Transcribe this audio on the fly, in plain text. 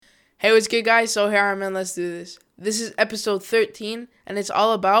Hey, what's good, guys? So here I'm in. Let's do this. This is episode 13, and it's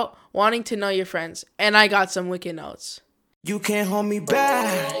all about wanting to know your friends. And I got some wicked notes. You can't hold me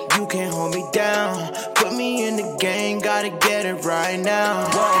back, you can't hold me down. Put me in the game, gotta get it right now.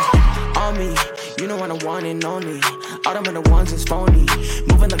 Whoa, on me, you know what I want and only. All them other ones is phony.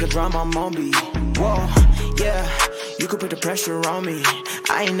 Moving like a drum, I'm on beat. Whoa, yeah, you could put the pressure on me.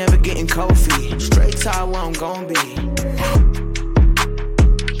 I ain't never getting cold feet. Straight tie where I'm gon' be.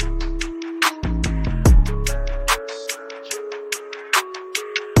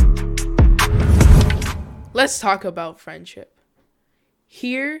 Let's talk about friendship.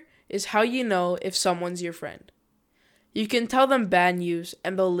 Here is how you know if someone's your friend. You can tell them bad news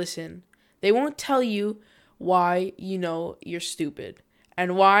and they'll listen. They won't tell you why you know you're stupid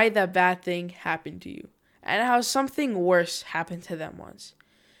and why that bad thing happened to you and how something worse happened to them once.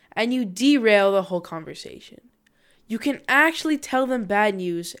 And you derail the whole conversation. You can actually tell them bad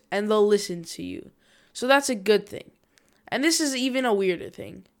news and they'll listen to you. So that's a good thing. And this is even a weirder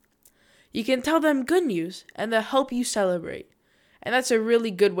thing. You can tell them good news and they'll help you celebrate. And that's a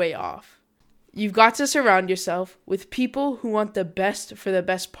really good way off. You've got to surround yourself with people who want the best for the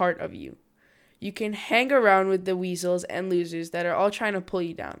best part of you. You can hang around with the weasels and losers that are all trying to pull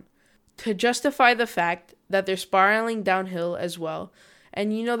you down to justify the fact that they're spiraling downhill as well.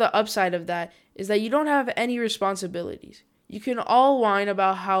 And you know the upside of that is that you don't have any responsibilities. You can all whine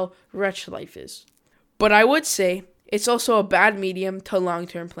about how wretched life is. But I would say it's also a bad medium to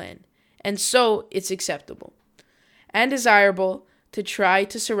long-term plan. And so it's acceptable and desirable to try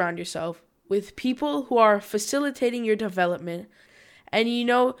to surround yourself with people who are facilitating your development. And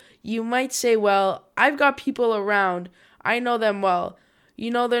you might say, well, I've got people around. I know them well.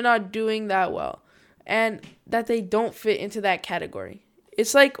 They're not doing that well. And that they don't fit into that category.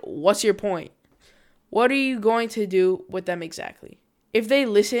 It's like, what's your point? What are you going to do with them exactly? If they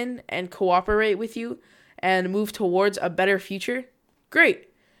listen and cooperate with you and move towards a better future, great.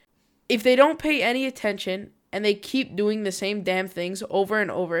 If they don't pay any attention and they keep doing the same damn things over and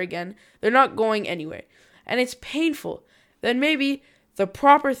over again, they're not going anywhere. And it's painful. Then maybe the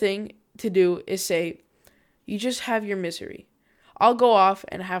proper thing to do is say, you just have your misery. I'll go off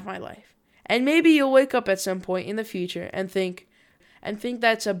and have my life. And maybe you'll wake up at some point in the future and think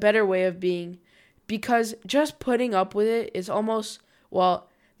that's a better way of being, because just putting up with it is almost, well,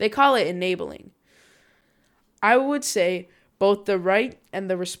 they call it enabling. I would say both the right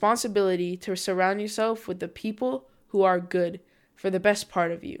and the responsibility to surround yourself with the people who are good for the best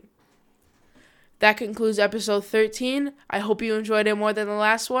part of you. That concludes episode 13. I hope you enjoyed it more than the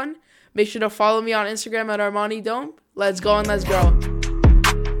last one. Make sure to follow me on Instagram at Armani Dome. Let's go and let's grow.